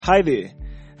Hi there.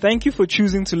 Thank you for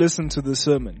choosing to listen to this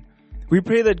sermon. We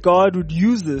pray that God would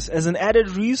use this as an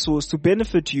added resource to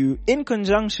benefit you in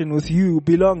conjunction with you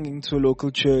belonging to a local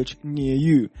church near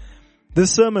you.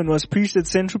 This sermon was preached at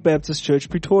Central Baptist Church,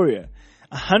 Pretoria.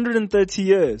 130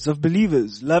 years of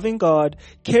believers loving God,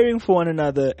 caring for one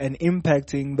another, and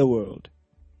impacting the world.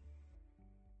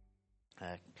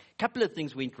 A couple of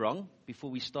things went wrong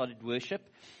before we started worship.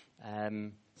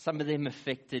 Some of them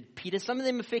affected Peter, some of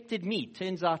them affected me.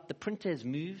 Turns out the printer has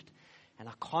moved and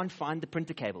I can't find the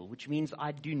printer cable, which means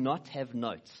I do not have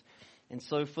notes. And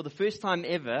so for the first time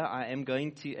ever, I am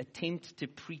going to attempt to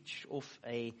preach off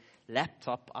a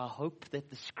laptop. I hope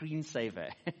that the screensaver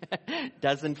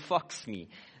doesn't fox me.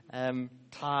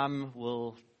 Time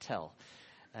will tell.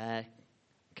 A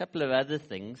couple of other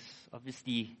things.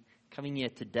 Obviously, coming here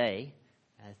today,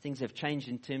 things have changed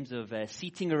in terms of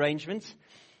seating arrangements.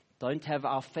 Don't have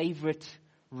our favorite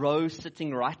row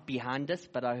sitting right behind us,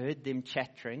 but I heard them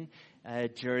chattering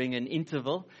during an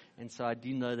interval, and so I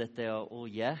do know that they are all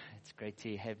here. It's great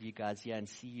to have you guys here and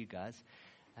see you guys.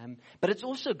 But it's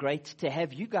also great to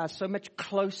have you guys so much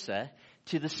closer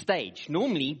to the stage.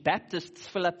 Normally, Baptists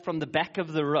fill up from the back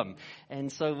of the room,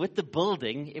 and so with the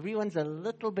building, everyone's a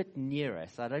little bit nearer,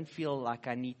 so I don't feel like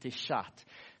I need to shout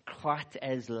quite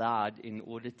as loud in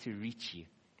order to reach you.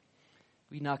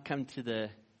 We now come to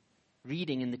the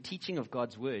reading and the teaching of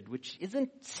God's word, which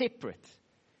isn't separate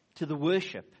to the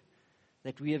worship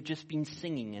that we have just been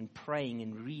singing and praying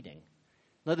and reading.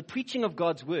 No, the preaching of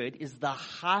God's word is the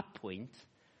high point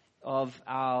of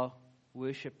our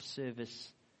worship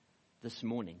service this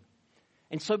morning.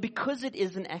 And so because it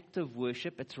is an act of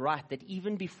worship, it's right that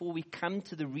even before we come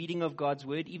to the reading of God's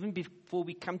word, even before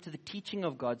we come to the teaching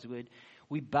of God's word,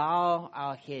 we bow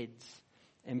our heads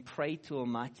and pray to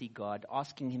Almighty God,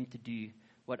 asking Him to do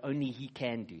what only He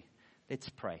can do. Let's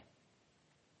pray.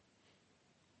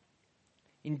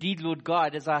 Indeed, Lord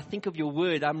God, as I think of your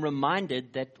word, I'm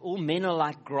reminded that all men are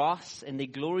like grass and their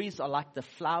glories are like the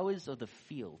flowers of the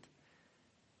field.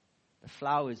 The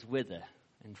flowers wither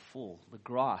and fall, the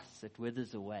grass that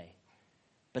withers away.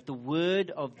 But the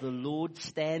word of the Lord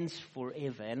stands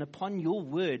forever. And upon your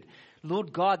word,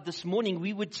 Lord God, this morning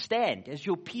we would stand as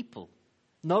your people,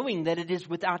 knowing that it is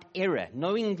without error,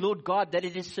 knowing, Lord God, that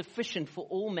it is sufficient for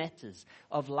all matters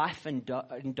of life and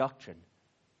doctrine.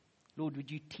 Lord,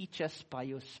 would you teach us by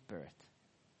your Spirit?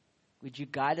 Would you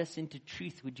guide us into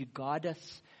truth? Would you guide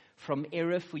us from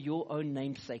error for your own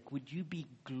name's sake? Would you be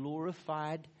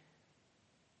glorified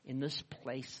in this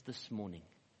place this morning?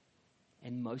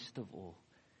 And most of all,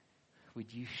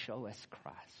 would you show us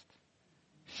Christ?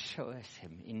 Show us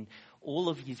Him in all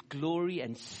of His glory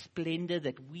and splendor,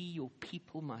 that we, your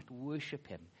people, might worship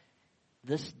Him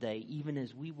this day, even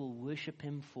as we will worship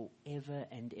Him forever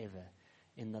and ever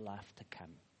in the life to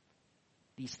come.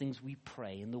 These things we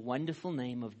pray in the wonderful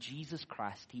name of Jesus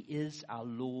Christ. He is our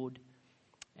Lord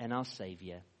and our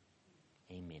Savior.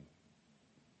 Amen.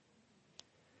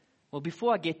 Well,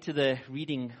 before I get to the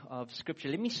reading of Scripture,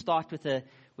 let me start with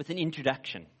an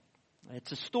introduction.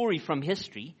 It's a story from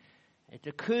history. It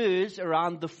occurs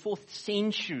around the 4th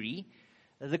century.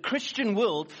 The Christian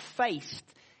world faced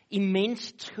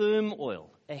immense turmoil.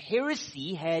 A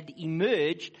heresy had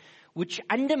emerged which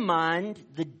undermined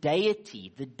the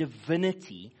deity, the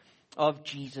divinity of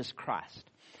Jesus Christ.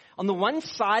 On the one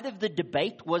side of the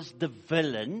debate was the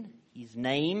villain. His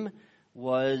name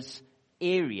was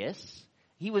Arius.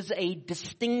 He was a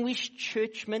distinguished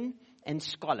churchman and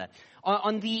scholar.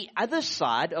 On the other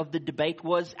side of the debate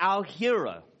was our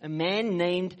hero, a man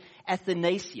named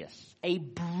Athanasius, a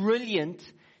brilliant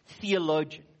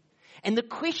theologian. And the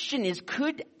question is,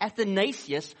 could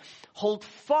Athanasius hold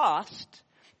fast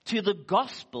to the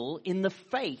gospel in the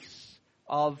face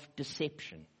of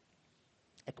deception?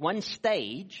 At one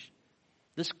stage,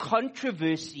 this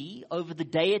controversy over the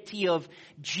deity of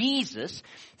Jesus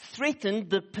threatened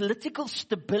the political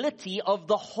stability of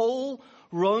the whole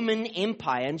Roman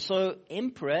Empire. And so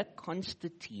Emperor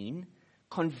Constantine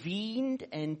convened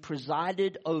and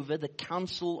presided over the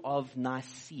Council of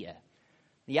Nicaea.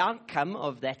 The outcome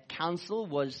of that council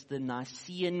was the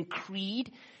Nicene Creed,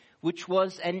 which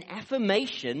was an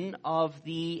affirmation of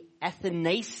the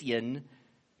Athanasian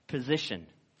position.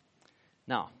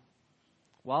 Now,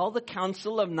 while the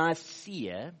Council of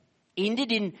Nicaea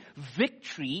ended in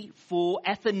victory for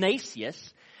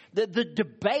Athanasius, the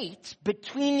debate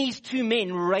between these two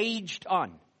men raged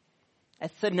on.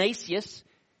 Athanasius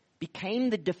became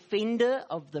the defender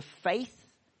of the faith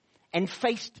and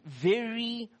faced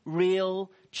very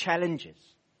real challenges.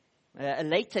 A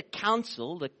later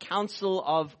council, the Council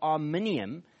of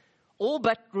Arminium, all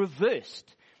but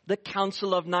reversed the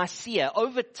Council of Nicaea.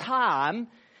 Over time,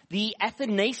 the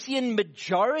Athanasian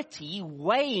majority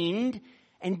waned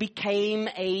and became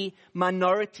a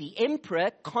minority. Emperor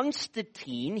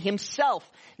Constantine himself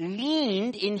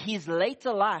leaned in his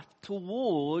later life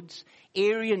towards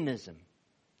Arianism.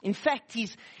 In fact,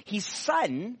 his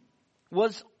son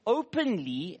was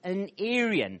openly an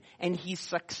Arian and his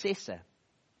successor.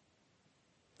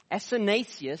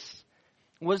 Athanasius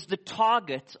was the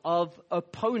target of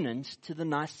opponents to the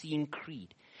Nicene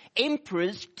Creed.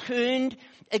 Emperors turned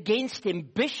against him.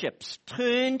 Bishops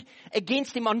turned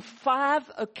against him. On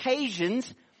 5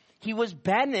 occasions, he was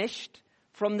banished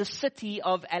from the city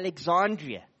of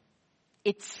Alexandria.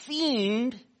 It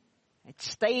seemed at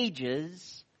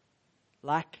stages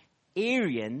like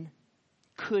Arian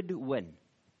could win.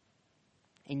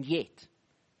 And yet,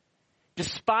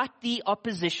 despite the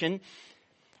opposition,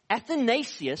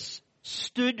 Athanasius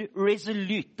stood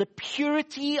resolute. The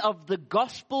purity of the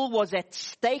gospel was at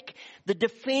stake. The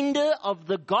defender of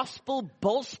the gospel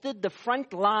bolstered the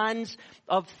front lines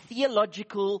of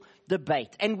theological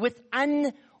debate. And with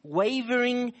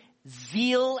unwavering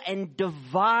zeal and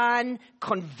divine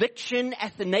conviction,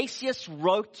 Athanasius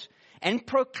wrote and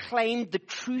proclaimed the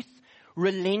truth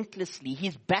relentlessly.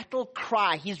 His battle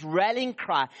cry, his rallying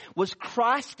cry was,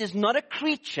 Christ is not a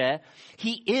creature,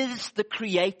 he is the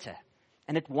creator.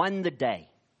 And it won the day.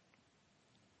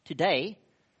 Today,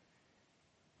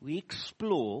 we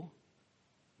explore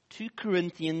 2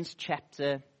 Corinthians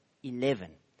chapter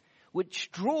 11,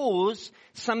 which draws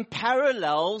some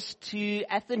parallels to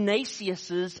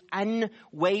Athanasius'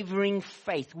 unwavering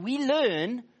faith. We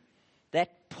learn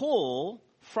that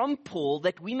from Paul,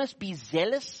 that we must be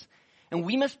zealous and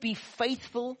we must be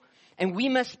faithful and we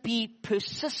must be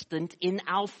persistent in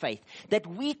our faith. That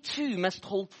we too must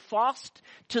hold fast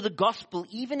to the gospel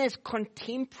even as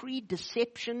contemporary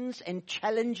deceptions and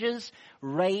challenges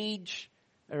rage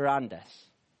around us.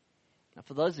 Now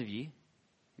for those of you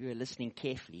who are listening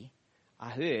carefully, I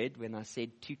heard when I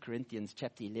said 2 Corinthians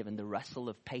chapter 11, the rustle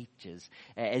of pages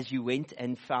as you went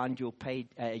and found your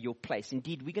place.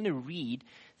 Indeed, we're going to read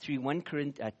through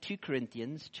 2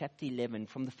 Corinthians chapter 11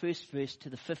 from the first verse to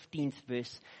the 15th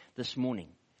verse this morning.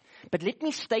 But let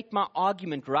me state my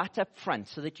argument right up front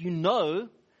so that you know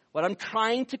what I'm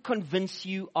trying to convince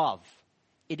you of.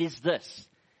 It is this.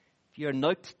 If you're a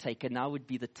note taker, now would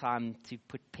be the time to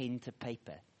put pen to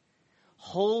paper.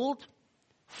 Hold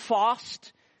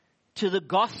fast to the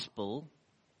gospel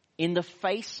in the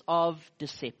face of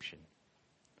deception.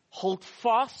 Hold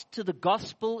fast to the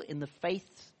gospel in the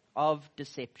face of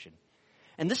deception.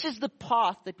 And this is the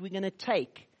path that we're going to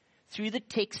take through the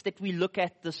text that we look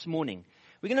at this morning.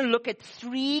 We're going to look at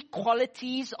 3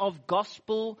 qualities of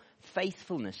gospel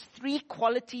faithfulness. 3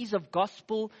 qualities of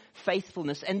gospel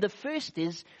faithfulness. And the first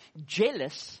is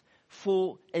jealous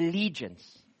for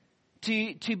allegiance.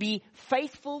 To be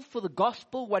faithful for the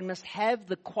gospel, one must have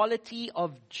the quality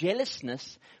of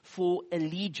jealousness for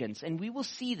allegiance. And we will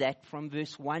see that from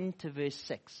verse 1 to verse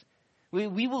 6.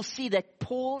 We will see that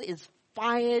Paul is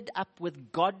fired up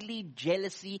with godly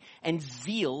jealousy and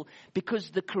zeal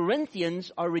because the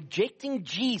Corinthians are rejecting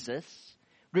Jesus,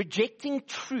 rejecting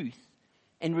truth,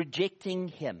 and rejecting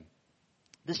him.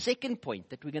 The second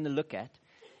point that we're going to look at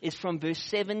is from verse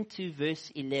 7 to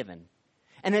verse 11.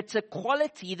 And it's a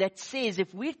quality that says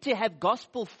if we're to have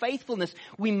gospel faithfulness,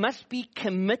 we must be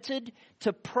committed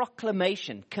to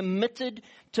proclamation. Committed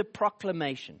to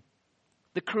proclamation.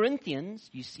 The Corinthians,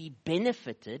 you see,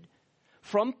 benefited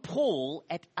from Paul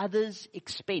at others'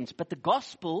 expense. But the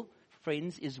gospel,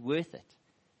 friends, is worth it.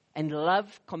 And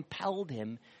love compelled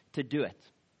him to do it.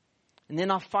 And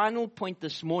then our final point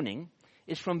this morning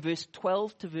is from verse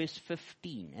 12 to verse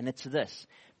 15. And it's this.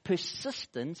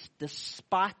 Persistence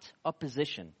despite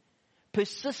opposition.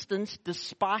 Persistence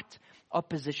despite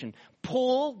opposition.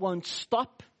 Paul won't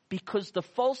stop because the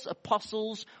false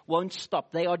apostles won't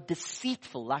stop. They are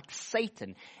deceitful like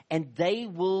Satan, and they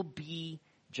will be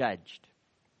judged.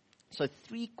 So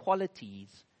 3 qualities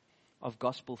of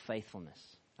gospel faithfulness.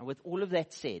 And with all of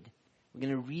that said, we're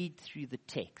going to read through the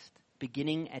text,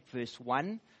 beginning at verse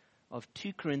 1 of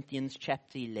 2 Corinthians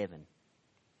chapter 11.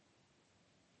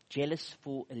 Jealous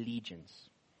for allegiance.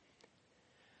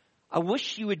 I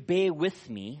wish you would bear with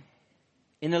me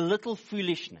in a little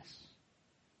foolishness.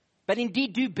 But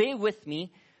indeed do bear with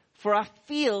me, for I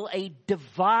feel a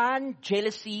divine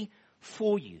jealousy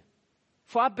for you.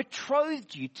 For I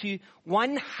betrothed you to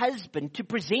one husband to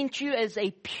present you as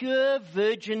a pure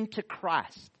virgin to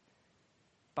Christ.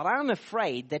 But I am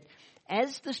afraid that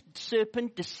as the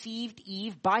serpent deceived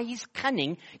Eve by his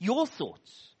cunning, your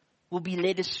thoughts will be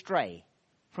led astray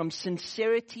from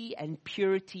sincerity and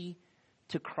purity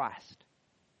to Christ.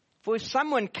 For if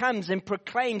someone comes and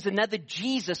proclaims another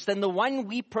Jesus than the one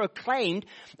we proclaimed,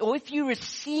 or if you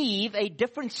receive a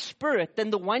different spirit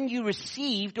than the one you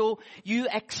received, or you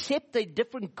accept a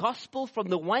different gospel from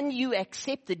the one you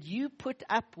accepted, you put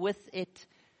up with it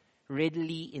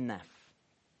readily enough.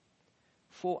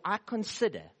 For I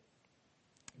consider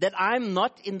that I'm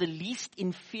not in the least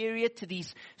inferior to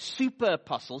these super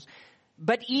apostles,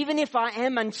 but even if I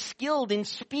am unskilled in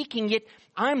speaking, yet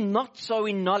I'm not so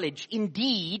in knowledge.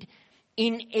 Indeed,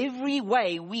 in every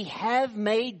way we have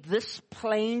made this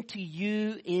plain to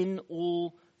you in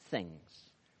all things.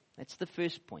 That's the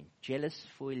first point, jealous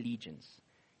for allegiance.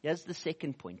 Here's the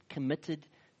second point, committed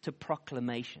to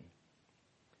proclamation.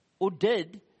 Or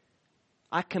did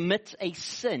I commit a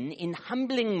sin in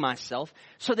humbling myself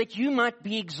so that you might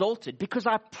be exalted, because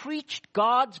I preached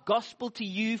God's gospel to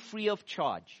you free of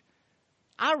charge?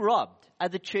 I robbed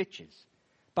other churches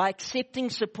by accepting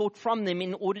support from them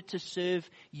in order to serve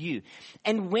you.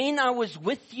 And when I was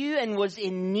with you and was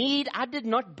in need, I did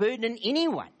not burden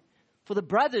anyone, for the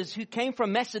brothers who came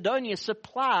from Macedonia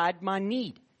supplied my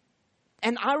need.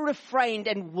 And I refrained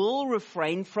and will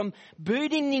refrain from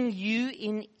burdening you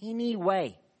in any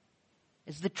way.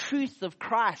 As the truth of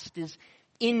Christ is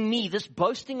in me, this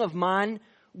boasting of mine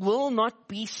will not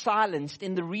be silenced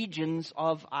in the regions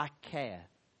of Achaia.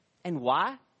 And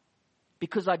why?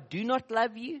 Because I do not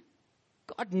love you?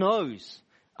 God knows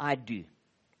I do.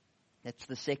 That's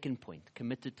the second point,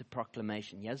 committed to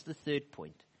proclamation. Here's the third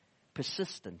point,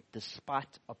 persistent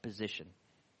despite opposition.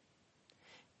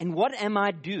 And what am I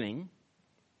doing?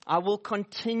 I will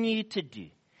continue to do,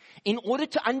 in order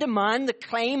to undermine the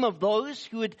claim of those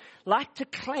who would like to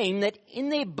claim that in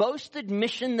their boasted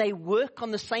mission they work on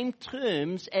the same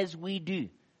terms as we do.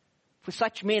 For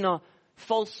such men are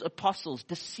false apostles,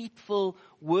 deceitful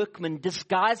workmen,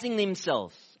 disguising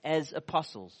themselves as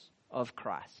apostles of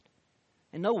Christ.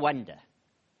 And no wonder,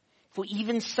 for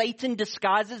even Satan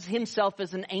disguises himself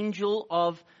as an angel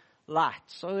of light.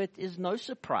 So it is no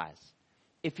surprise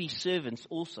if his servants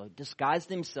also disguise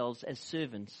themselves as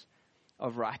servants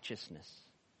of righteousness.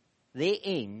 Their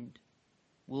end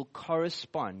will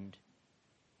correspond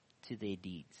to their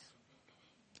deeds.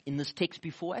 In this text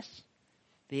before us,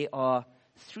 there are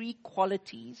three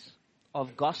qualities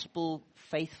of gospel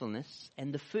faithfulness,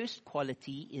 and the first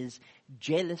quality is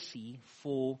jealousy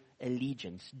for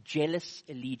allegiance. Jealous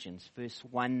allegiance, verse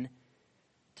 1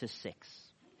 to 6.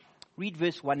 Read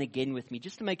verse 1 again with me,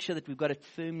 just to make sure that we've got it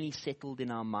firmly settled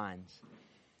in our minds.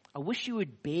 I wish you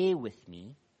would bear with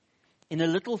me in a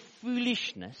little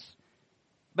foolishness,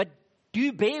 but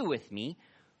do bear with me,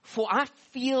 for I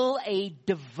feel a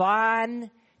divine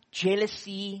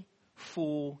jealousy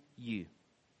for you.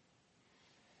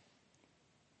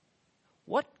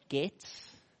 What gets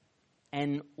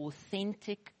an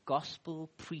authentic gospel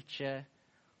preacher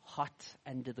hot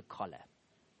under the collar?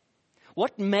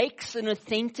 What makes an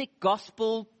authentic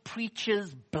gospel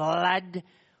preacher's blood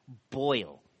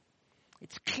boil?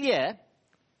 It's clear,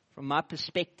 from my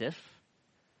perspective,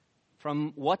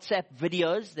 from WhatsApp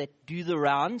videos that do the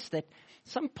rounds, that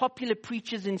some popular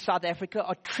preachers in South Africa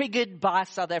are triggered by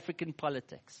South African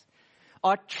politics,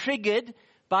 are triggered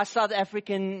by South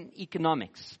African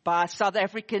economics, by South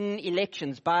African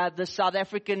elections, by the South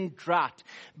African drought,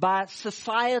 by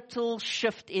societal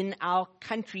shift in our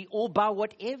country, or by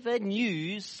whatever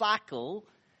news cycle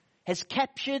has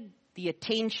captured the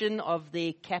attention of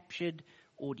their captured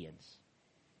audience.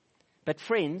 But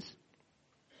friends,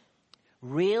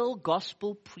 real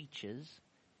gospel preachers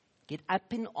get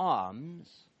up in arms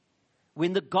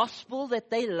when the gospel that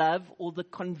they love or the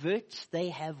converts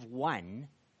they have won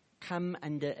come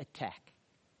under attack.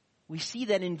 We see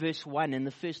that in verse 1 and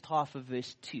the first half of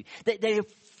verse 2. They are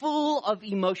full of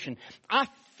emotion. I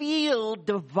feel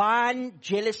divine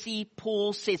jealousy,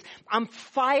 Paul says. I'm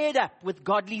fired up with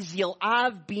godly zeal.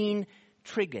 I've been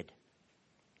triggered.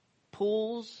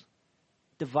 Paul's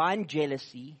divine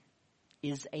jealousy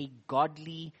is a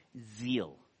godly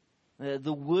zeal.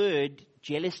 The word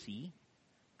jealousy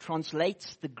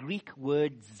translates the Greek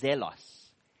word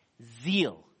zelos,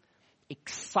 zeal,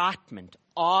 excitement,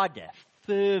 ardor,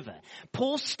 fervor.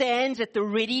 Paul stands at the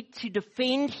ready to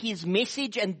defend his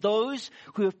message and those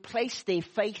who have placed their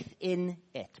faith in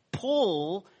it.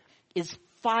 Paul is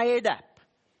fired up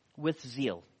with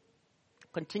zeal.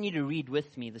 Continue to read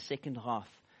with me the second half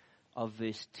of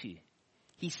verse 2.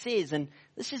 He says, and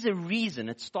this is a reason,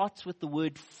 it starts with the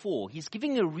word for. He's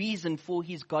giving a reason for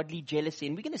his godly jealousy.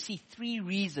 And we're going to see three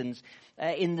reasons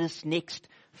in this next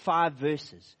 5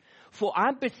 verses. For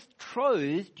I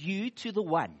betrothed you to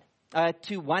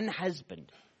one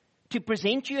husband, to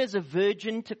present you as a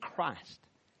virgin to Christ.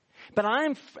 But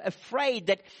I'm afraid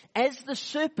that as the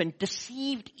serpent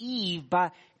deceived Eve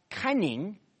by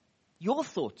cunning, your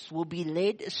thoughts will be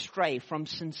led astray from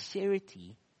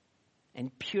sincerity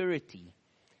and purity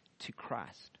to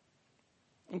Christ.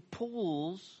 And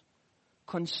Paul's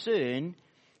concern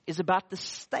is about the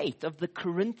state of the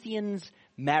Corinthians'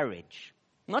 marriage.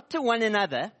 Not to one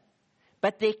another,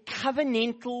 but their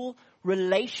covenantal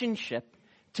relationship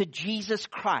to Jesus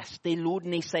Christ, their Lord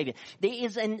and their Savior. There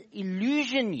is an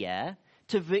allusion here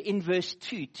in verse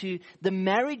 2 to the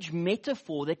marriage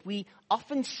metaphor that we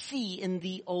often see in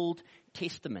the Old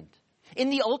Testament. In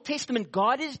the Old Testament,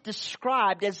 God is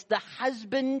described as the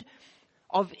husband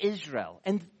of Israel.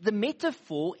 And the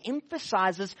metaphor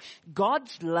emphasizes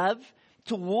God's love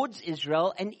towards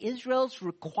Israel and Israel's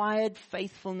required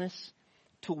faithfulness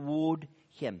toward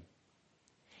Him.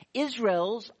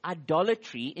 Israel's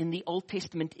idolatry in the Old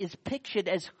Testament is pictured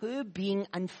as her being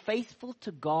unfaithful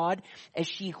to God as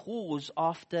she whores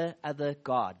after other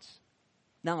gods.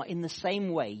 Now, in the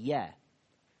same way,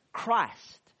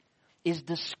 Christ is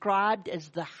described as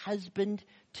the husband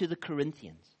to the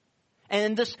Corinthians.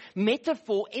 And this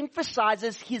metaphor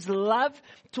emphasizes His love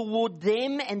toward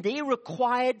them and their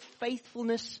required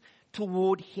faithfulness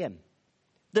toward Him.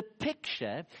 The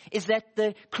picture is that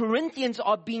the Corinthians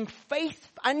are being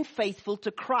unfaithful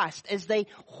to Christ as they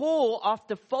whore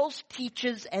after false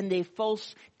teachers and their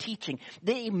false teaching.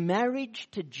 Their marriage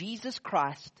to Jesus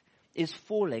Christ is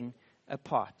falling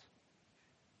apart.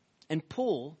 And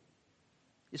Paul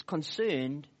is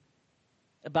concerned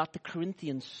about the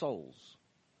Corinthian souls.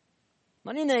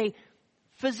 Not in a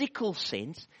physical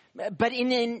sense, but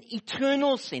in an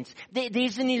eternal sense.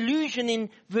 There's an allusion in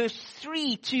verse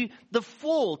 3 to the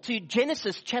fall, to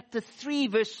Genesis chapter 3,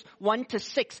 verse 1 to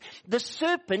 6. The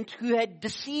serpent who had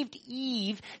deceived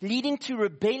Eve, leading to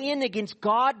rebellion against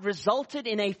God, resulted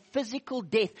in a physical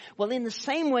death. Well, in the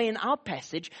same way in our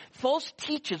passage, false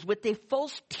teachers with their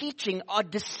false teaching are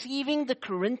deceiving the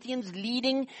Corinthians,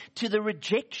 leading to the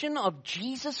rejection of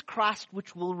Jesus Christ,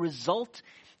 which will result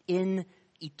in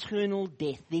eternal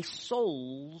death. Their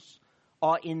souls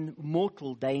are in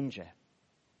mortal danger.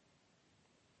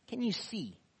 Can you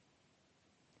see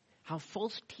how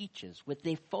false teachers with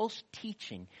their false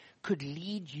teaching could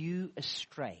lead you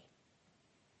astray?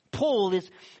 Paul is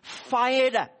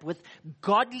fired up with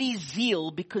godly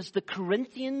zeal because the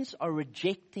Corinthians are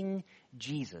rejecting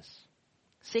Jesus.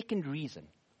 Second reason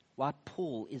why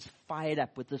Paul is fired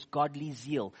up with this godly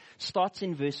zeal starts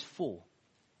in verse 4.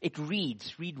 It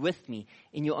reads, read with me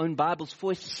in your own Bibles,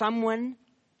 for if someone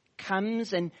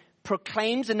comes and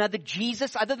proclaims another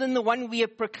Jesus other than the one we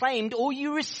have proclaimed, or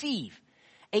you receive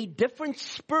a different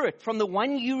spirit from the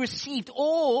one you received,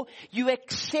 or you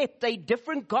accept a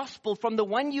different gospel from the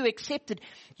one you accepted,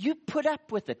 you put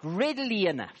up with it readily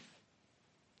enough.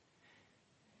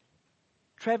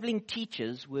 Traveling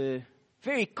teachers were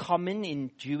very common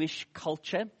in Jewish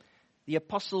culture. The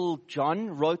Apostle John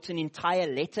wrote an entire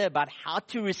letter about how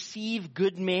to receive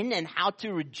good men and how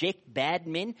to reject bad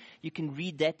men. You can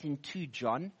read that in 2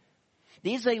 John.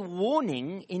 There's a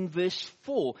warning in verse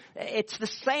 4. It's the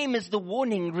same as the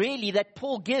warning, really, that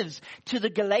Paul gives to the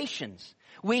Galatians,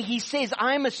 where he says,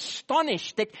 I'm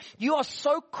astonished that you are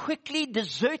so quickly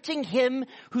deserting Him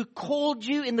who called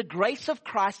you in the grace of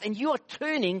Christ, and you are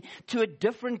turning to a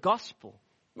different gospel.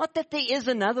 Not that there is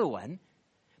another one,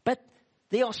 but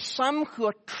there are some who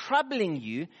are troubling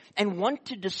you and want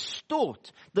to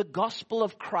distort the gospel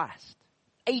of Christ.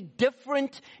 A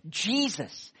different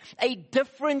Jesus, a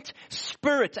different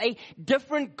spirit, a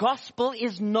different gospel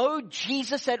is no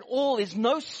Jesus at all, is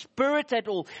no spirit at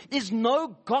all, is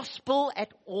no gospel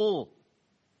at all.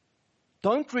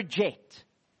 Don't reject,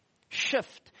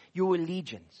 shift your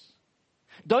allegiance.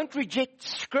 Don't reject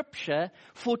Scripture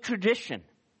for tradition.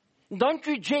 Don't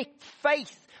reject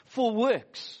faith for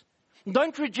works.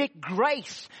 Don't reject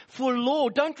grace for law.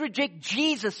 Don't reject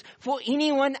Jesus for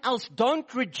anyone else.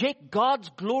 Don't reject God's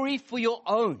glory for your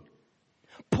own.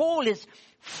 Paul is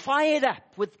fired up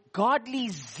with godly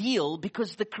zeal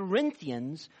because the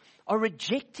Corinthians are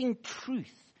rejecting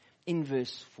truth in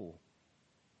verse 4.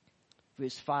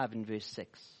 Verse 5 and verse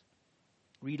 6.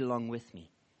 Read along with me.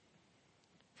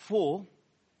 For,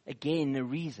 again, a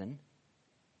reason,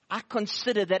 I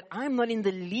consider that I'm not in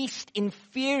the least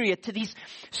inferior to these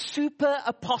super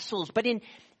apostles, but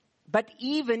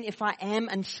even if I am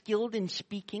unskilled in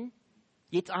speaking,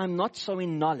 yet I'm not so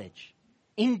in knowledge.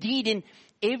 Indeed, in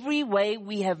every way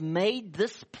we have made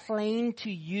this plain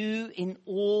to you in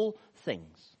all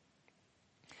things.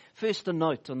 First, a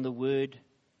note on the word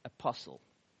apostle.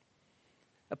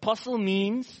 Apostle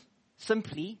means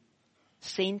simply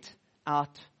sent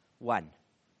out one.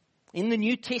 In the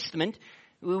New Testament,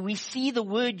 we see the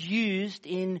word used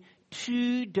in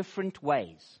two different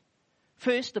ways.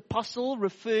 First, apostle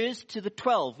refers to the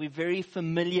 12. We're very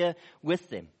familiar with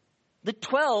them. The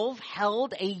 12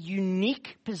 held a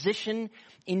unique position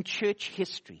in church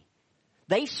history.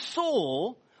 They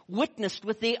witnessed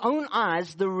with their own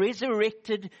eyes the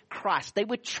resurrected Christ. They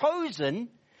were chosen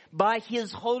by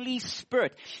His Holy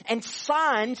Spirit, and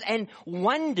signs and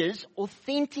wonders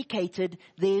authenticated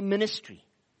their ministry.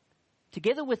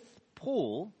 Together with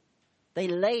Paul, they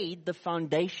laid the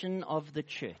foundation of the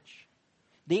church.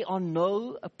 There are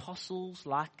no apostles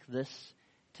like this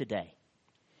today.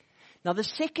 Now, the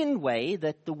second way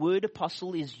that the word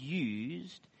apostle is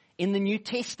used in the New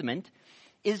Testament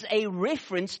is a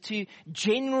reference to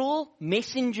general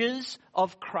messengers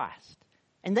of Christ.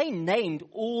 And they named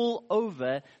all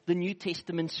over the New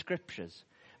Testament scriptures.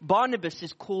 Barnabas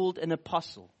is called an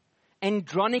apostle.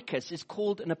 Andronicus is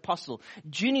called an apostle.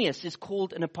 Junius is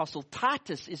called an apostle.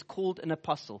 Titus is called an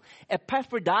apostle.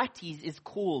 Epaphroditus is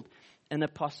called an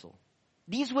apostle.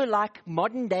 These were like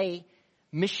modern day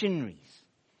missionaries.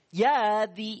 Yeah,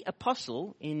 the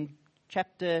apostle in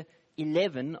chapter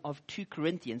 11 of 2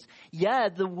 Corinthians,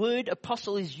 the word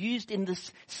apostle is used in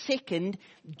this second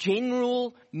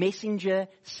general messenger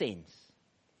sense.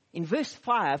 In verse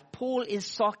 5, Paul is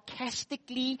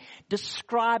sarcastically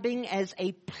describing as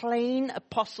a plain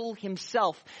apostle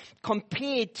himself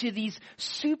compared to these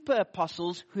super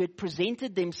apostles who had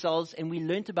presented themselves, and we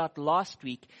learnt about last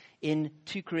week in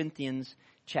 2 Corinthians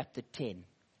chapter 10.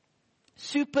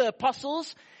 Super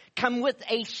apostles come with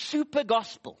a super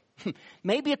gospel.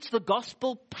 Maybe it's the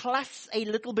gospel plus a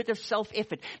little bit of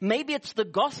self-effort. Maybe it's the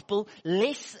gospel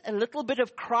less a little bit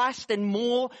of Christ and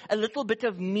more a little bit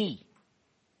of me.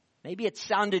 Maybe it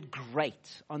sounded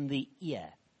great on the ear,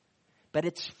 but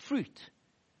its fruit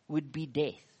would be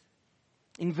death.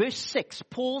 In verse 6,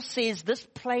 Paul says this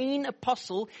plain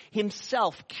apostle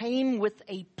himself came with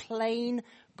a plain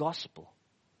gospel.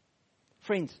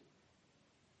 Friends,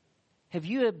 have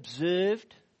you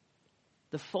observed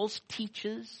the false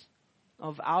teachers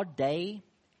of our day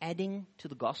adding to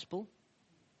the gospel?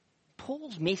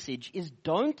 Paul's message is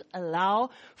don't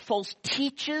allow false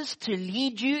teachers to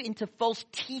lead you into false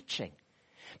teaching,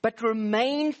 but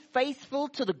remain faithful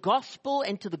to the gospel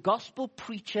and to the gospel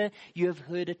preacher you have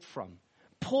heard it from.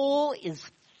 Paul is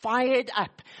fired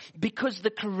up because the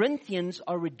Corinthians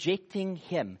are rejecting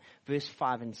him. Verse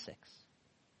 5 and 6.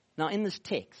 Now in this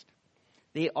text,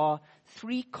 there are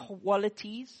three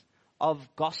qualities of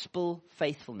gospel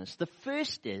faithfulness. The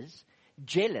first is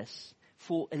jealous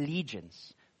for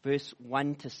allegiance. Verse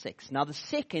 1 to 6. Now the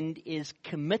second is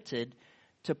committed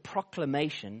to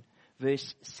proclamation.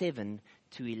 Verse 7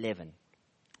 to 11.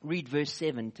 Read verse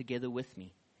 7 together with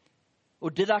me.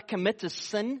 Or did I commit a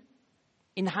sin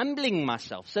in humbling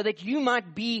myself so that you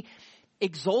might be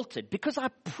exalted? Because I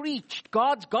preached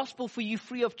God's gospel for you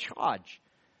free of charge.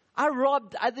 I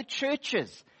robbed other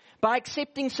churches by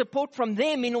accepting support from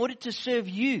them in order to serve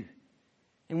you.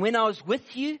 And when I was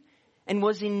with you and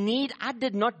was in need, I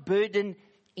did not burden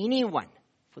anyone,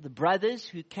 for the brothers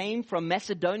who came from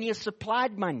Macedonia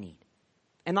supplied my need.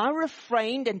 And I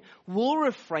refrained and will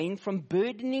refrain from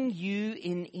burdening you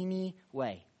in any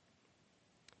way.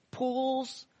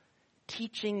 Paul's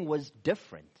teaching was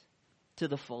different to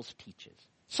the false teachers.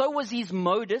 So was his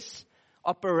modus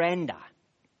operandi.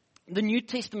 The New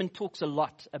Testament talks a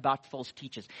lot about false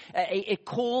teachers. It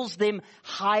calls them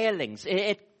hirelings.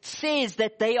 It says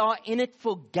that they are in it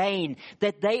for gain,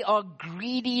 that they are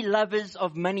greedy lovers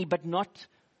of money, but not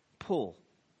Paul.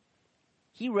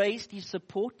 He raised his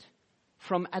support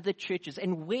from other churches,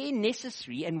 and when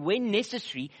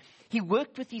necessary, he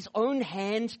worked with his own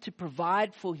hands to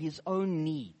provide for his own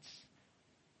needs.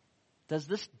 Does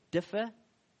this differ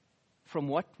from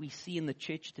what we see in the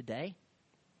church today?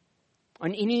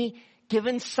 On any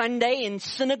given Sunday in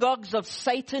synagogues of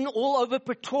Satan all over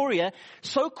Pretoria,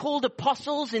 so-called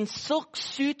apostles in silk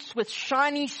suits with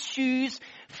shiny shoes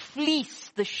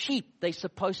fleece the sheep they're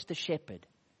supposed to shepherd.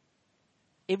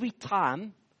 Every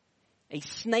time a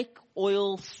snake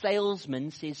oil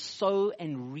salesman says sow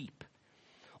and reap,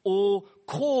 or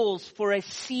calls for a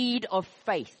seed of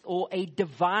faith or a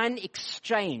divine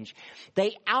exchange,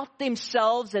 they out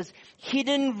themselves as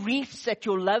hidden reefs at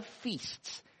your love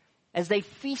feasts, as they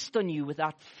feast on you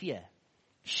without fear.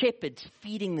 Shepherds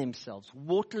feeding themselves,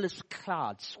 waterless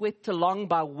clouds swept along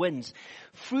by winds,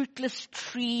 fruitless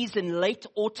trees in late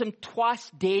autumn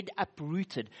twice dead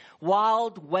uprooted,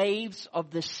 wild waves of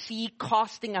the sea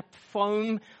casting up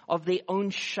foam of their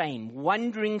own shame,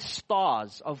 wandering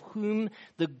stars of whom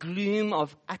the gloom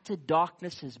of utter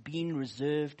darkness has been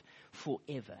reserved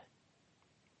forever.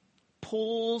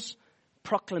 Paul's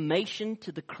proclamation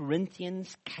to the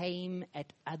Corinthians came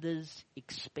at others'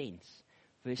 expense.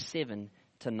 Verse 7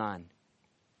 to 9.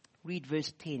 Read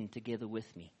verse 10 together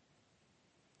with me.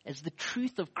 As the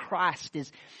truth of Christ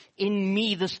is in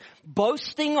me, this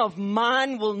boasting of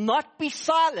mine will not be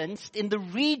silenced in the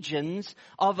regions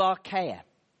of Achaia.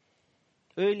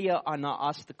 Earlier on, I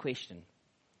asked the question,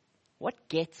 what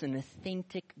gets an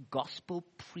authentic gospel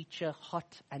preacher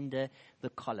hot under the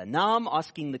collar? Now I'm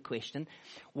asking the question,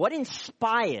 what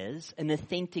inspires an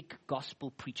authentic gospel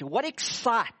preacher? What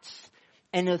excites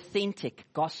an authentic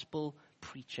gospel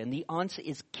preacher? And the answer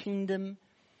is kingdom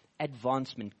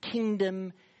advancement,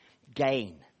 kingdom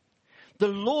gain. The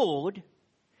Lord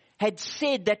had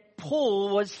said that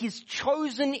Paul was his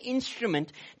chosen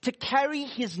instrument to carry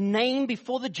his name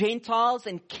before the Gentiles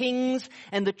and kings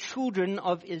and the children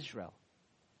of Israel.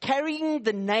 Carrying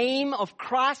the name of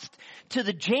Christ to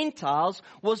the Gentiles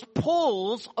was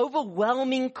Paul's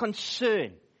overwhelming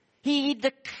concern. He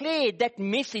declared that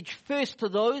message first to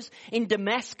those in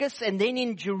Damascus and then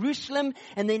in Jerusalem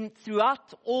and then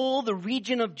throughout all the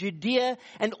region of Judea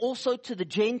and also to the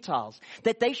Gentiles,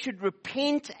 that they should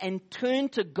repent and turn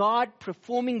to God,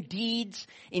 performing deeds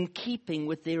in keeping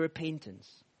with their repentance.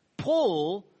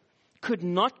 Paul could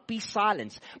not be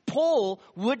silenced. Paul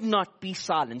would not be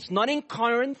silenced. Not in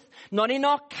Corinth, not in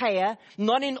Achaia,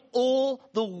 not in all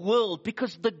the world,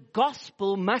 because the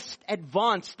gospel must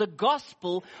advance. The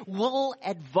gospel will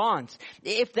advance.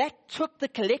 If that took the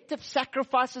collective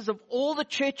sacrifices of all the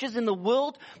churches in the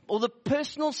world, or the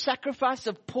personal sacrifice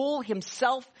of Paul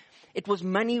himself, it was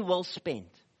money well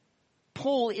spent.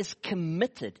 Paul is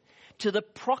committed to the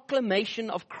proclamation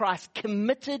of Christ,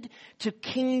 committed to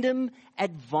kingdom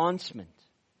advancement.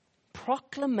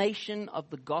 Proclamation of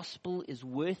the gospel is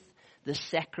worth the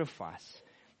sacrifice.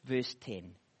 Verse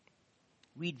 10.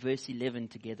 Read verse 11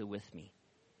 together with me.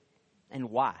 And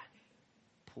why?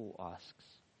 Paul asks.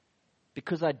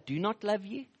 Because I do not love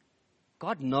you?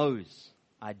 God knows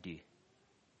I do.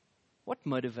 What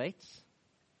motivates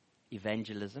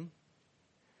evangelism?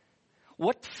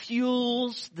 What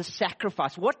fuels the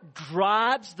sacrifice? What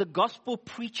drives the gospel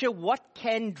preacher? What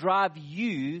can drive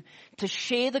you to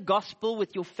share the gospel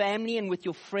with your family and with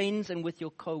your friends and with your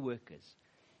co-workers?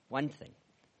 One thing.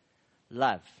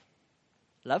 Love.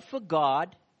 Love for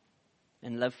God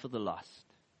and love for the lost.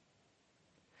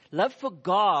 Love for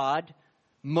God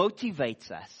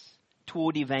motivates us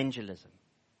toward evangelism.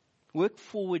 Work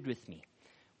forward with me.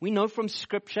 We know from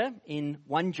Scripture in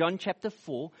 1 John chapter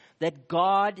 4 that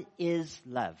God is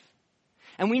love.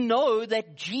 And we know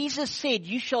that Jesus said,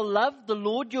 you shall love the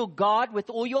Lord your God with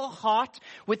all your heart,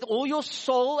 with all your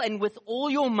soul, and with all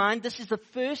your mind. This is the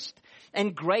first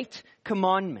and great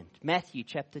commandment. Matthew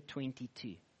chapter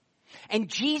 22. And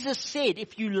Jesus said,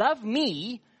 if you love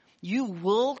me, you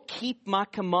will keep my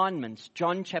commandments.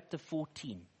 John chapter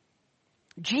 14.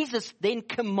 Jesus then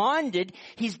commanded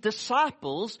his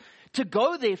disciples to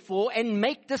go therefore and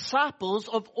make disciples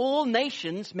of all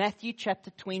nations, Matthew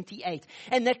chapter 28.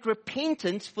 And that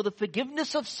repentance for the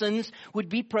forgiveness of sins would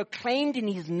be proclaimed in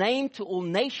his name to all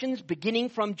nations, beginning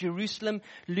from Jerusalem,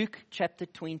 Luke chapter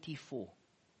 24.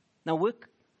 Now work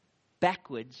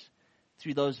backwards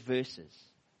through those verses.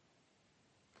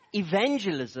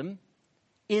 Evangelism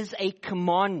is a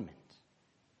commandment.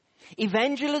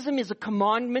 Evangelism is a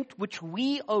commandment which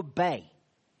we obey.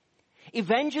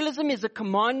 Evangelism is a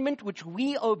commandment which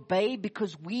we obey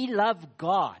because we love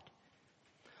God.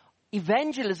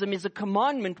 Evangelism is a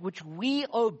commandment which we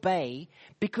obey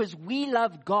because we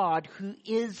love God who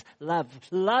is love.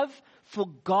 Love for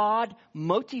God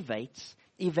motivates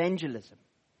evangelism.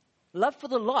 Love for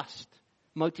the lost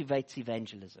motivates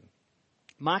evangelism.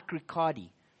 Mike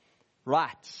Riccardi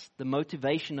writes the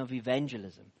motivation of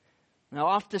evangelism. Now,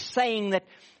 after saying that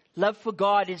love for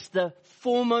God is the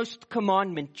foremost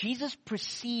commandment, Jesus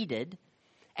proceeded,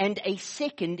 and a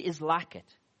second is like it.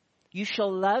 You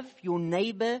shall love your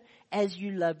neighbor as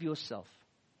you love yourself.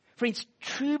 Friends,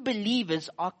 true believers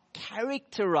are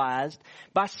characterized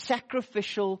by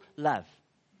sacrificial love.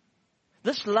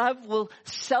 This love will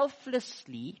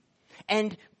selflessly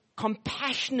and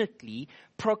compassionately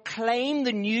proclaim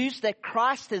the news that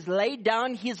Christ has laid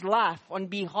down his life on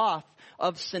behalf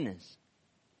of sinners.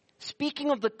 Speaking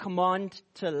of the command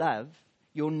to love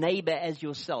your neighbor as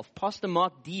yourself, Pastor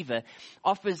Mark Deaver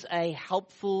offers a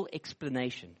helpful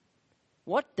explanation.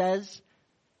 What does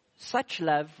such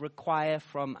love require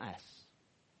from us?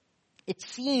 It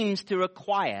seems to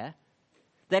require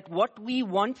that what we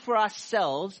want for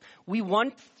ourselves, we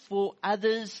want for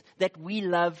others that we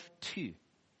love too.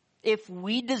 If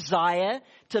we desire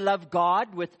to love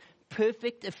God with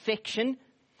perfect affection,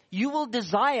 you will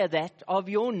desire that of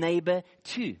your neighbor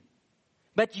too.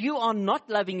 but you are not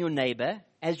loving your neighbor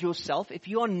as yourself, if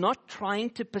you are not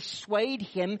trying to persuade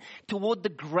him toward the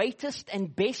greatest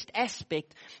and best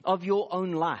aspect of your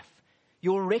own life,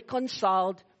 your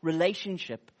reconciled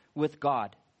relationship with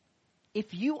God.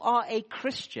 If you are a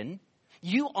Christian,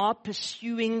 you are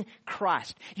pursuing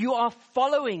Christ. You are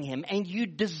following him and you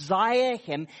desire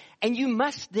him, and you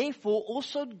must therefore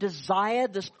also desire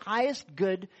this highest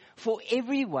good for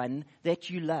everyone that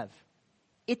you love.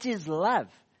 It is love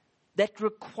that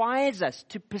requires us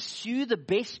to pursue the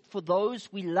best for those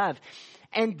we love.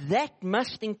 And that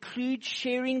must include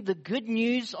sharing the good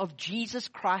news of Jesus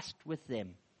Christ with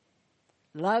them.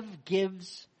 Love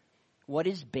gives what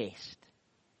is best.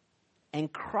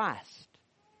 And Christ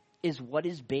is what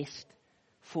is best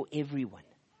for everyone.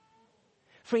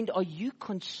 Friend, are you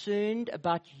concerned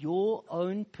about your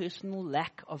own personal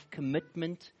lack of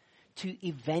commitment to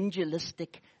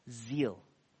evangelistic zeal?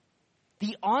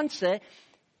 The answer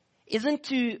isn't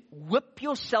to whip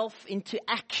yourself into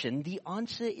action. The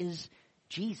answer is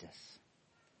Jesus.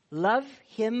 Love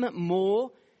him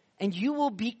more, and you will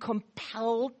be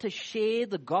compelled to share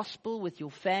the gospel with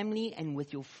your family and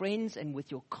with your friends and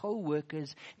with your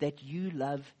co-workers that you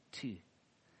love too.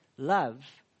 Love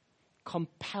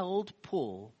compelled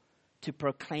Paul to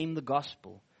proclaim the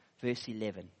gospel. Verse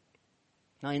 11.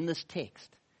 Now in this text,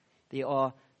 there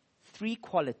are three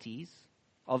qualities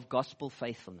of gospel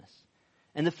faithfulness.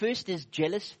 And the first is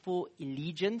jealous for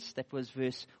allegiance. That was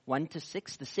verse 1 to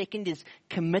 6. The second is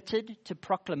committed to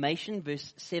proclamation,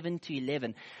 verse 7 to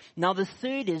 11. Now the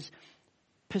third is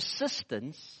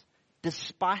persistence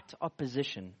despite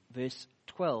opposition, verse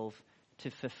 12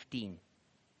 to 15.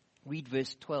 Read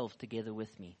verse 12 together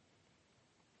with me.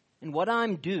 And what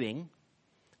I'm doing,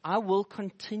 I will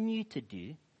continue to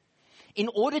do in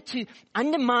order to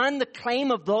undermine the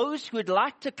claim of those who would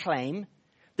like to claim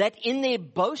that in their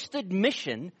boasted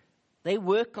mission, they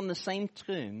work on the same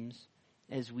terms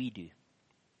as we do.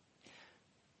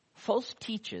 False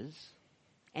teachers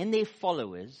and their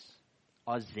followers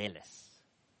are zealous.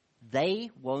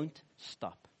 They won't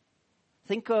stop.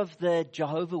 Think of the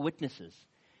Jehovah's Witnesses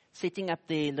setting up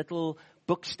their little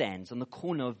book stands on the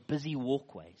corner of busy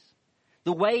walkways.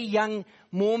 The way young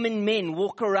Mormon men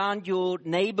walk around your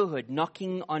neighborhood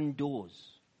knocking on doors.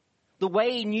 The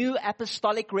way New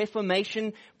Apostolic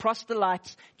Reformation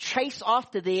proselytes chase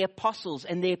after their apostles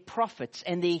and their prophets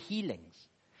and their healings.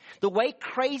 The way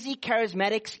crazy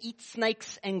charismatics eat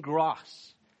snakes and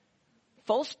grass.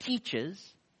 False teachers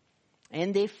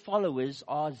and their followers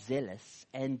are zealous,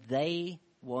 and they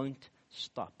won't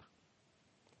stop.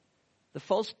 The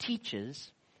false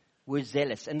teachers were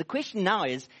zealous. And the question now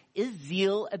is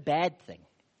zeal a bad thing?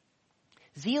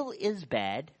 Zeal is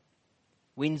bad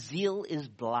when zeal is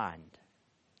blind.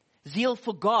 Zeal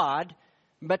for God,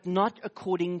 but not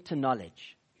according to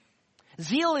knowledge.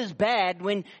 Zeal is bad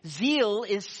when zeal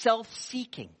is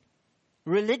self-seeking.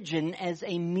 Religion as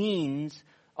a means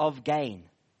of gain.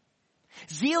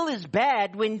 Zeal is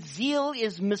bad when zeal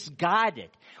is misguided,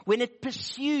 when it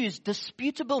pursues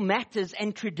disputable matters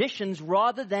and traditions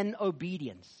rather than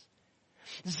obedience.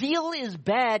 Zeal is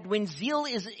bad when zeal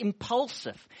is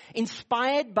impulsive,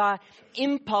 inspired by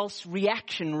impulse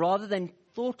reaction rather than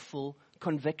thoughtful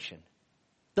conviction.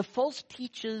 The false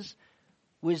teachers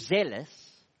were zealous,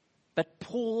 but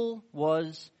Paul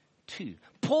was too.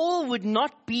 Paul would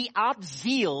not be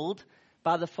out-zealed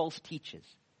by the false teachers.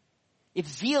 If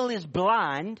zeal is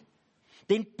blind,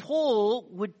 then Paul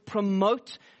would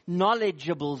promote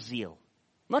knowledgeable zeal.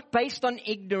 Not based on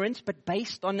ignorance, but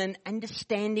based on an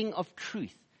understanding of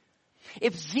truth.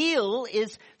 If zeal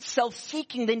is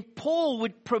self-seeking, then Paul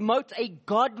would promote a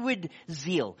Godward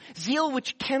zeal. Zeal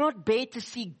which cannot bear to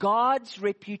see God's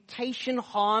reputation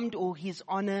harmed or his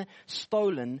honor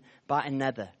stolen by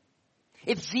another.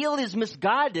 If zeal is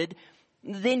misguided,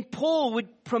 then Paul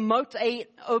would promote a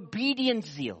obedient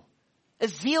zeal. A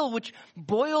zeal which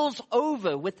boils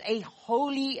over with a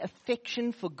holy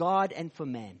affection for God and for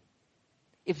man.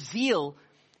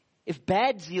 If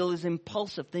bad zeal is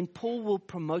impulsive, then Paul will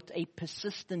promote a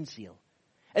persistent zeal.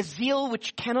 A zeal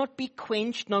which cannot be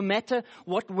quenched no matter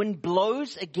what wind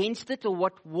blows against it or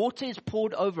what water is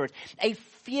poured over it. A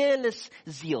fearless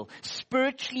zeal,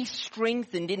 spiritually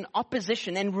strengthened in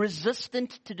opposition and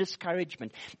resistant to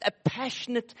discouragement. A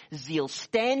passionate zeal,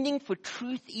 standing for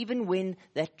truth even when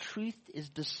that truth is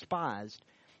despised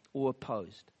or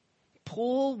opposed.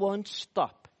 Paul won't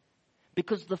stop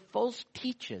because the false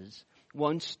teachers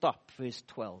won't stop. Verse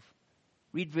 12.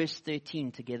 Read verse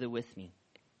 13 together with me.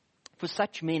 For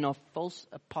such men are false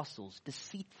apostles,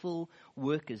 deceitful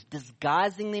workers,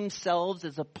 disguising themselves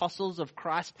as apostles of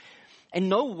Christ. And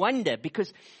no wonder,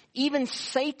 because even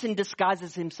Satan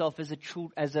disguises himself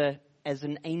as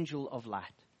an angel of light.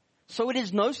 So it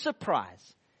is no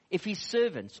surprise if his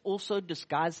servants also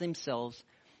disguise themselves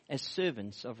as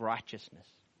servants of righteousness.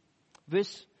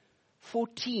 Verse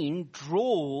 14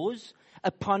 draws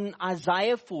upon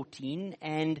Isaiah 14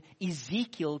 and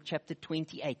Ezekiel chapter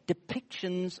 28,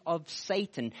 depictions of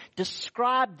Satan,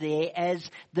 described there as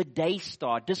the day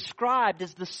star, described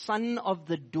as the son of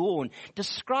the dawn,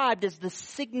 described as the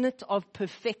signet of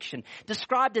perfection,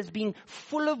 described as being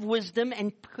full of wisdom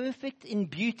and perfect in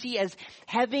beauty, as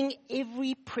having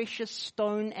every precious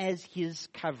stone as his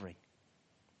covering.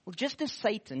 Well, just as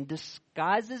Satan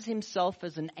disguises himself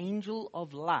as an angel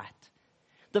of light,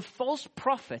 the false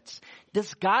prophets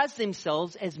disguise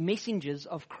themselves as messengers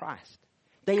of Christ.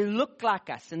 They look like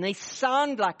us and they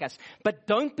sound like us, but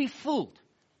don't be fooled.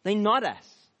 They're not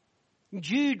us.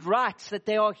 Jude writes that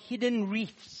they are hidden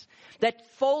reefs, that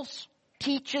false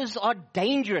teachers are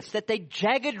dangerous, that they're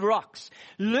jagged rocks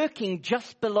lurking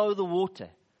just below the water.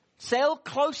 Sail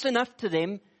close enough to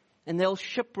them and they'll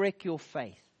shipwreck your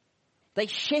faith. They're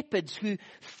shepherds who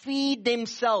feed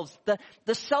themselves. The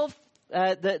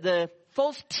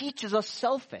false teachers are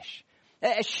selfish.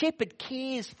 A shepherd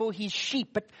cares for his sheep,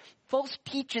 but false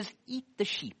teachers eat the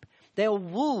sheep. They are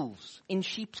wolves in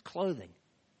sheep's clothing.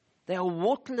 They are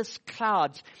waterless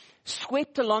clouds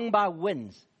swept along by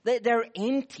winds. They're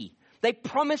empty. They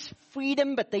promise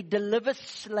freedom, but they deliver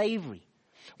slavery.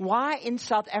 Why in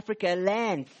South Africa, a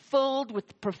land filled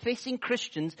with professing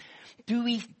Christians, do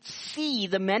we see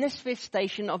the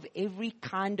manifestation of every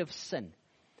kind of sin?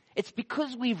 It's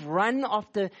because we've run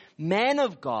after men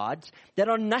of God that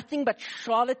are nothing but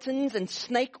charlatans and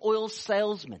snake oil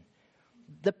salesmen.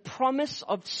 The promise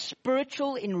of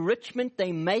spiritual enrichment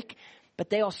they make, but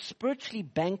they are spiritually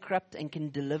bankrupt and can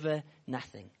deliver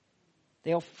nothing.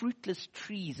 They are fruitless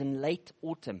trees in late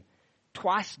autumn,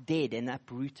 twice dead and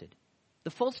uprooted.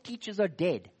 The false teachers are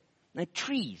dead. They're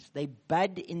trees. They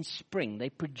bud in spring. They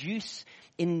produce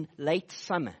in late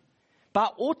summer. By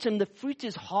autumn, the fruit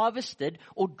is harvested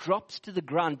or drops to the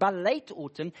ground. By late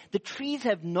autumn, the trees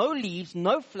have no leaves,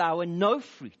 no flower, no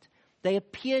fruit. They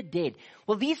appear dead.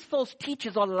 Well, these false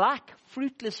teachers are like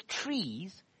fruitless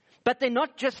trees, but they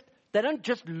don't just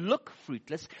look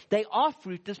fruitless. They are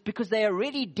fruitless because they are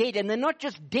already dead. And they're not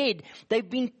just dead. They've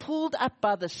been pulled up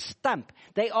by the stump.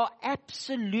 They are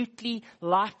absolutely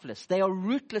lifeless. They are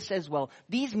rootless as well.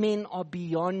 These men are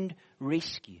beyond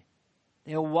rescue.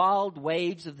 They are wild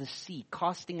waves of the sea,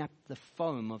 casting up the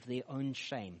foam of their own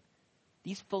shame.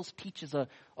 These false teachers are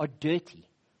dirty.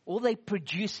 All they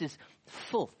produce is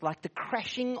filth, like the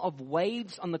crashing of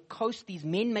waves on the coast. These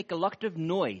men make a lot of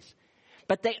noise,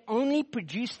 but they only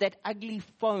produce that ugly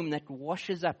foam that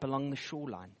washes up along the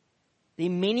shoreline.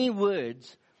 Their many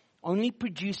words only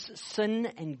produce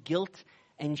sin and guilt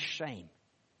and shame.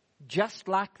 Just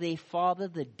like their father,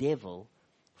 the devil,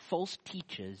 false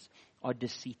teachers are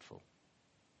deceitful.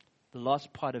 The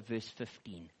last part of verse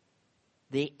 15.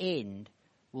 Their end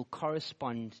will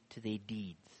correspond to their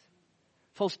deeds.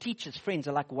 False teachers, friends,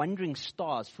 are like wandering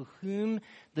stars for whom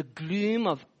the gloom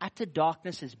of utter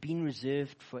darkness has been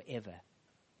reserved forever.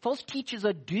 False teachers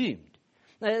are doomed.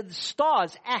 The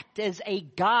stars act as a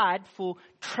guide for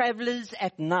travelers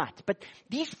at night. But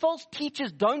these false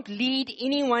teachers don't lead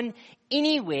anyone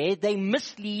anywhere. They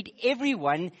mislead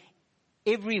everyone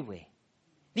everywhere.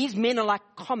 These men are like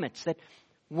comets that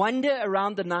wander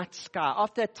around the night sky.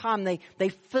 After a time, they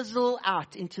fizzle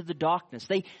out into the darkness.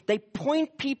 They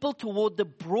point people toward the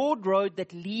broad road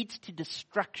that leads to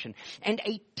destruction. And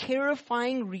a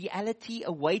terrifying reality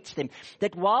awaits them,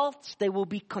 that whilst they will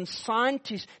be consigned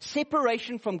to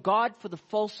separation from God for the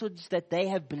falsehoods that they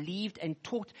have believed and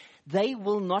taught, they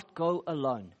will not go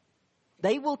alone.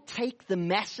 They will take the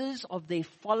masses of their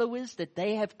followers that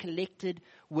they have collected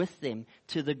with them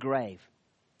to the grave.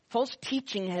 False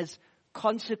teaching has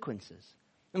consequences.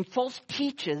 And false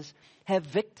teachers have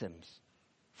victims.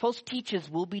 False teachers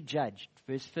will be judged,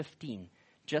 verse 15,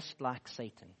 just like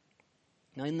Satan.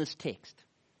 Now in this text,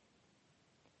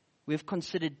 we've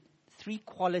considered three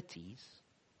qualities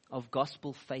of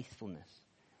gospel faithfulness.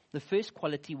 The first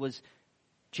quality was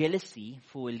jealousy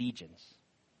for allegiance.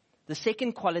 The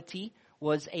second quality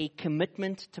was a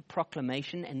commitment to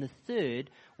proclamation. And the third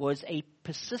was a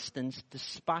persistence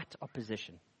despite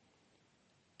opposition.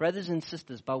 Brothers and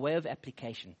sisters, by way of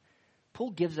application,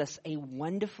 Paul gives us a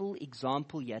wonderful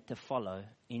example here to follow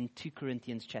in 2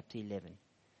 Corinthians chapter 11.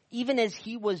 Even as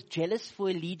he was jealous for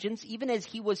allegiance, even as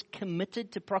he was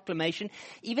committed to proclamation,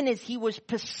 even as he was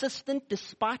persistent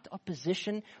despite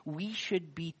opposition, we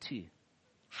should be too.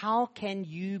 How can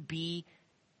you be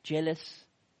jealous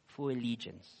for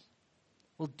allegiance?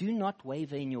 well, do not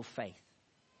waver in your faith.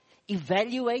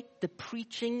 Evaluate the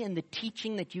preaching and the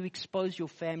teaching that you expose your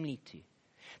family to.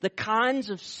 The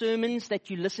kinds of sermons that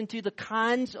you listen to, the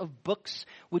kinds of books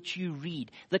which you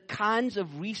read, the kinds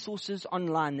of resources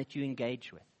online that you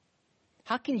engage with.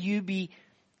 How can you be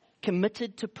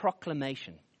committed to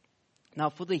proclamation?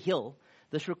 Now, for the Hill,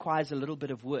 this requires a little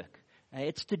bit of work.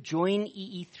 It's to join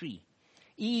EE3.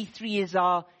 EE3 is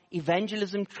our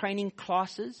evangelism training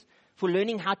classes for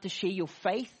learning how to share your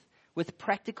faith with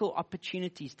practical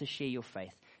opportunities to share your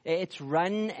faith. It's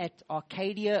run at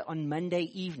Arcadia on Monday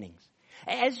evenings.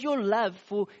 As your love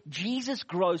for Jesus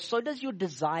grows, so does your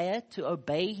desire to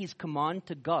obey his command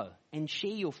to go and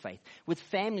share your faith with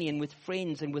family and with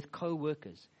friends and with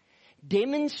co-workers.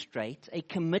 Demonstrate a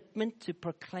commitment to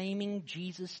proclaiming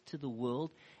Jesus to the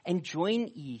world and join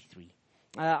E3.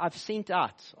 I've sent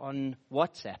out on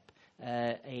WhatsApp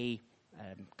a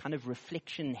kind of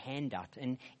reflection handout,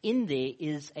 and in there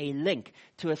is a link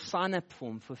to a sign-up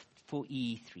form for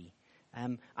E3.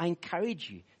 I encourage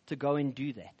you to go and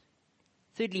do that.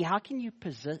 Thirdly, how can you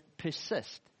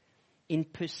persist in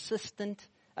persistent?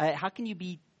 How can you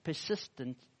be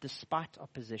persistent despite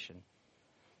opposition?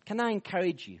 Can I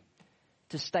encourage you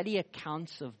to study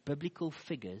accounts of biblical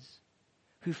figures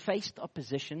who faced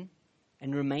opposition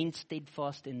and remained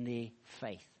steadfast in their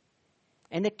faith?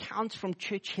 And accounts from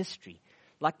church history,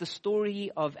 like the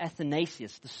story of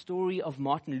Athanasius, the story of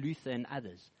Martin Luther and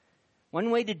others.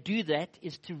 One way to do that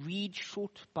is to read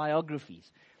short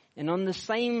biographies. And on the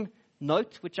same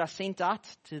note, which I sent out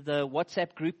to the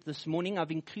WhatsApp group this morning,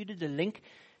 I've included a link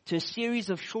to a series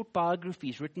of short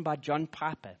biographies written by John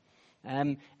Piper.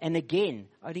 And again,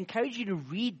 I'd encourage you to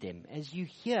read them as you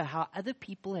hear how other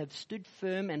people have stood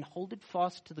firm and holded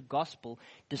fast to the gospel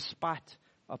despite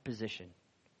opposition.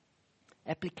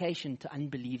 Application to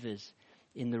unbelievers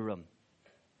in the room.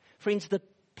 Friends, the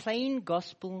plain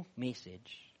gospel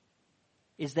message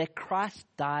is that Christ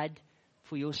died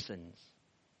for your sins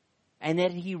and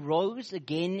that he rose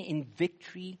again in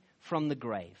victory from the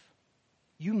grave.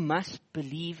 You must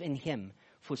believe in him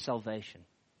for salvation.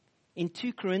 In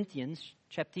 2 Corinthians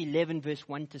chapter 11, verse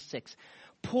 1 to 6,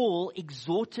 Paul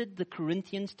exhorted the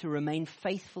Corinthians to remain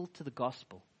faithful to the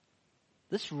gospel.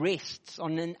 This rests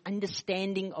on an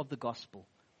understanding of the gospel.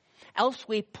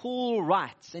 Elsewhere, Paul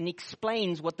writes and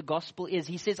explains what the gospel is.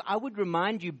 He says, I would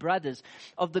remind you, brothers,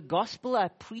 of the gospel I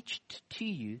preached to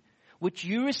you, which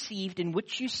you received, in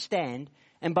which you stand,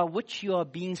 and by which you are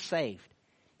being saved.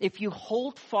 If you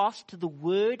hold fast to the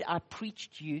word I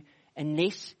preached to you,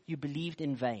 unless you believed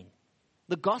in vain.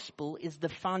 The gospel is the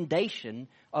foundation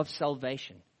of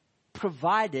salvation,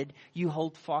 provided you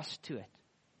hold fast to it.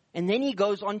 And then he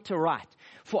goes on to write,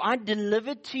 for I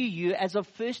delivered to you as of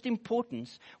first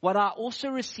importance what I also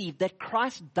received, that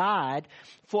Christ died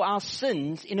for our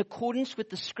sins in accordance with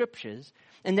the scriptures,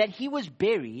 and that he was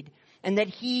buried, and that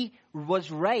he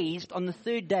was raised on the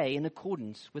third day in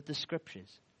accordance with the scriptures.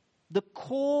 The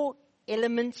core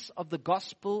elements of the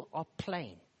gospel are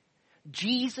plain.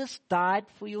 Jesus died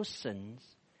for your sins,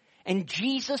 and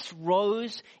Jesus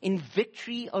rose in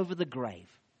victory over the grave.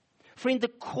 Friend, the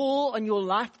call on your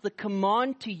life, the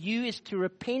command to you is to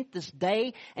repent this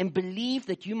day and believe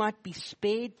that you might be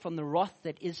spared from the wrath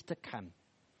that is to come.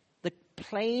 The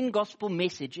plain gospel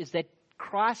message is that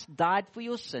Christ died for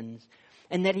your sins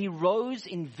and that he rose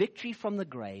in victory from the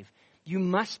grave. You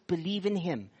must believe in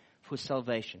him for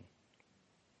salvation.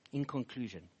 In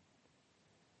conclusion,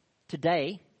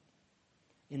 today,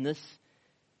 in this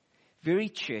very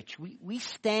church, we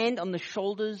stand on the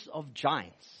shoulders of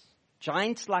giants.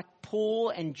 Giants like Paul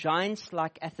and giants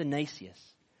like Athanasius.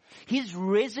 His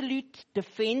resolute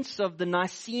defense of the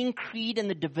Nicene Creed and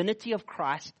the divinity of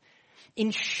Christ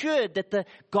ensured that the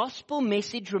gospel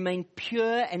message remained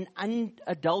pure and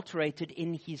unadulterated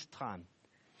in his time.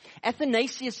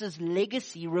 Athanasius'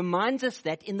 legacy reminds us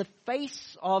that in the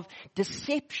face of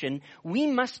deception, we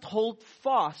must hold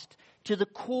fast to the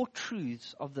core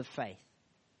truths of the faith.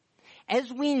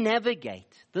 As we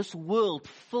navigate this world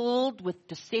filled with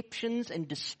deceptions and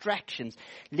distractions,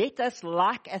 let us,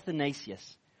 like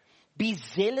Athanasius, be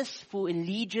zealous for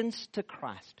allegiance to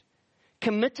Christ,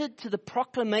 committed to the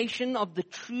proclamation of the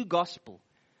true gospel,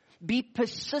 be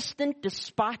persistent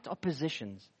despite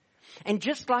oppositions. And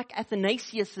just like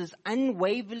Athanasius'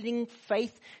 unwavering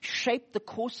faith shaped the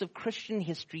course of Christian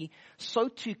history, so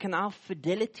too can our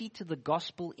fidelity to the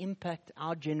gospel impact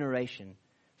our generation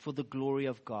for the glory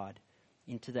of God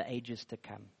into the ages to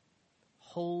come.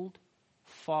 Hold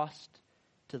fast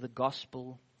to the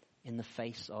gospel in the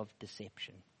face of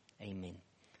deception. Amen.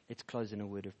 Let's close in a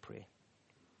word of prayer.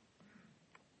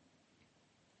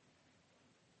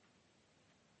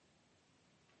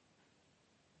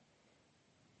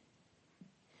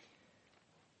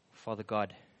 Father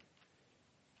God,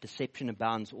 deception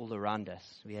abounds all around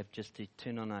us. We have just to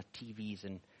turn on our TVs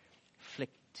and flick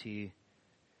to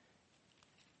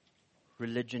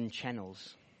religion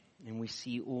channels, and we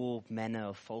see all manner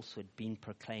of falsehood being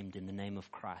proclaimed in the name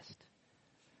of Christ.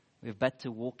 We've but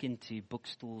to walk into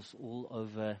bookstores all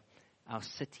over our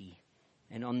city,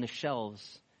 and on the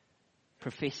shelves,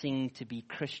 professing to be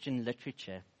Christian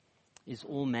literature is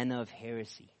all manner of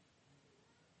heresy.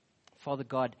 Father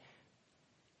God,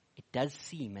 it does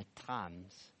seem at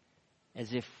times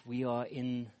as if we are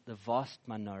in the vast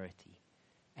minority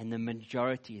and the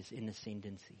majority is in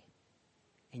ascendancy.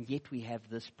 And yet we have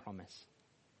this promise.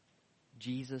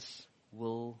 Jesus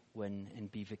will win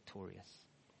and be victorious.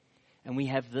 And we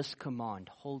have this command: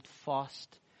 hold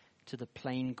fast to the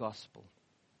plain gospel,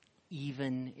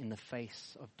 even in the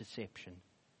face of deception.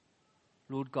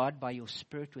 Lord God, by your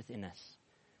Spirit within us,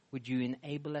 would you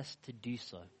enable us to do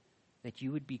so, that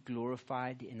you would be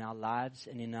glorified in our lives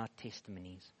and in our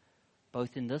testimonies,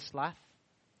 both in this life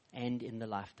and in the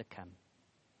life to come.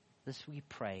 This we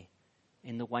pray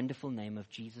in the wonderful name of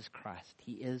Jesus Christ.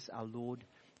 He is our Lord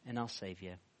and our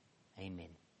Savior. Amen.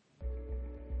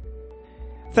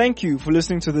 Thank you for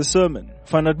listening to this sermon.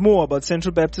 Find out more about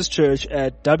Central Baptist Church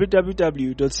at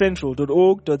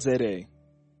www.central.org.za.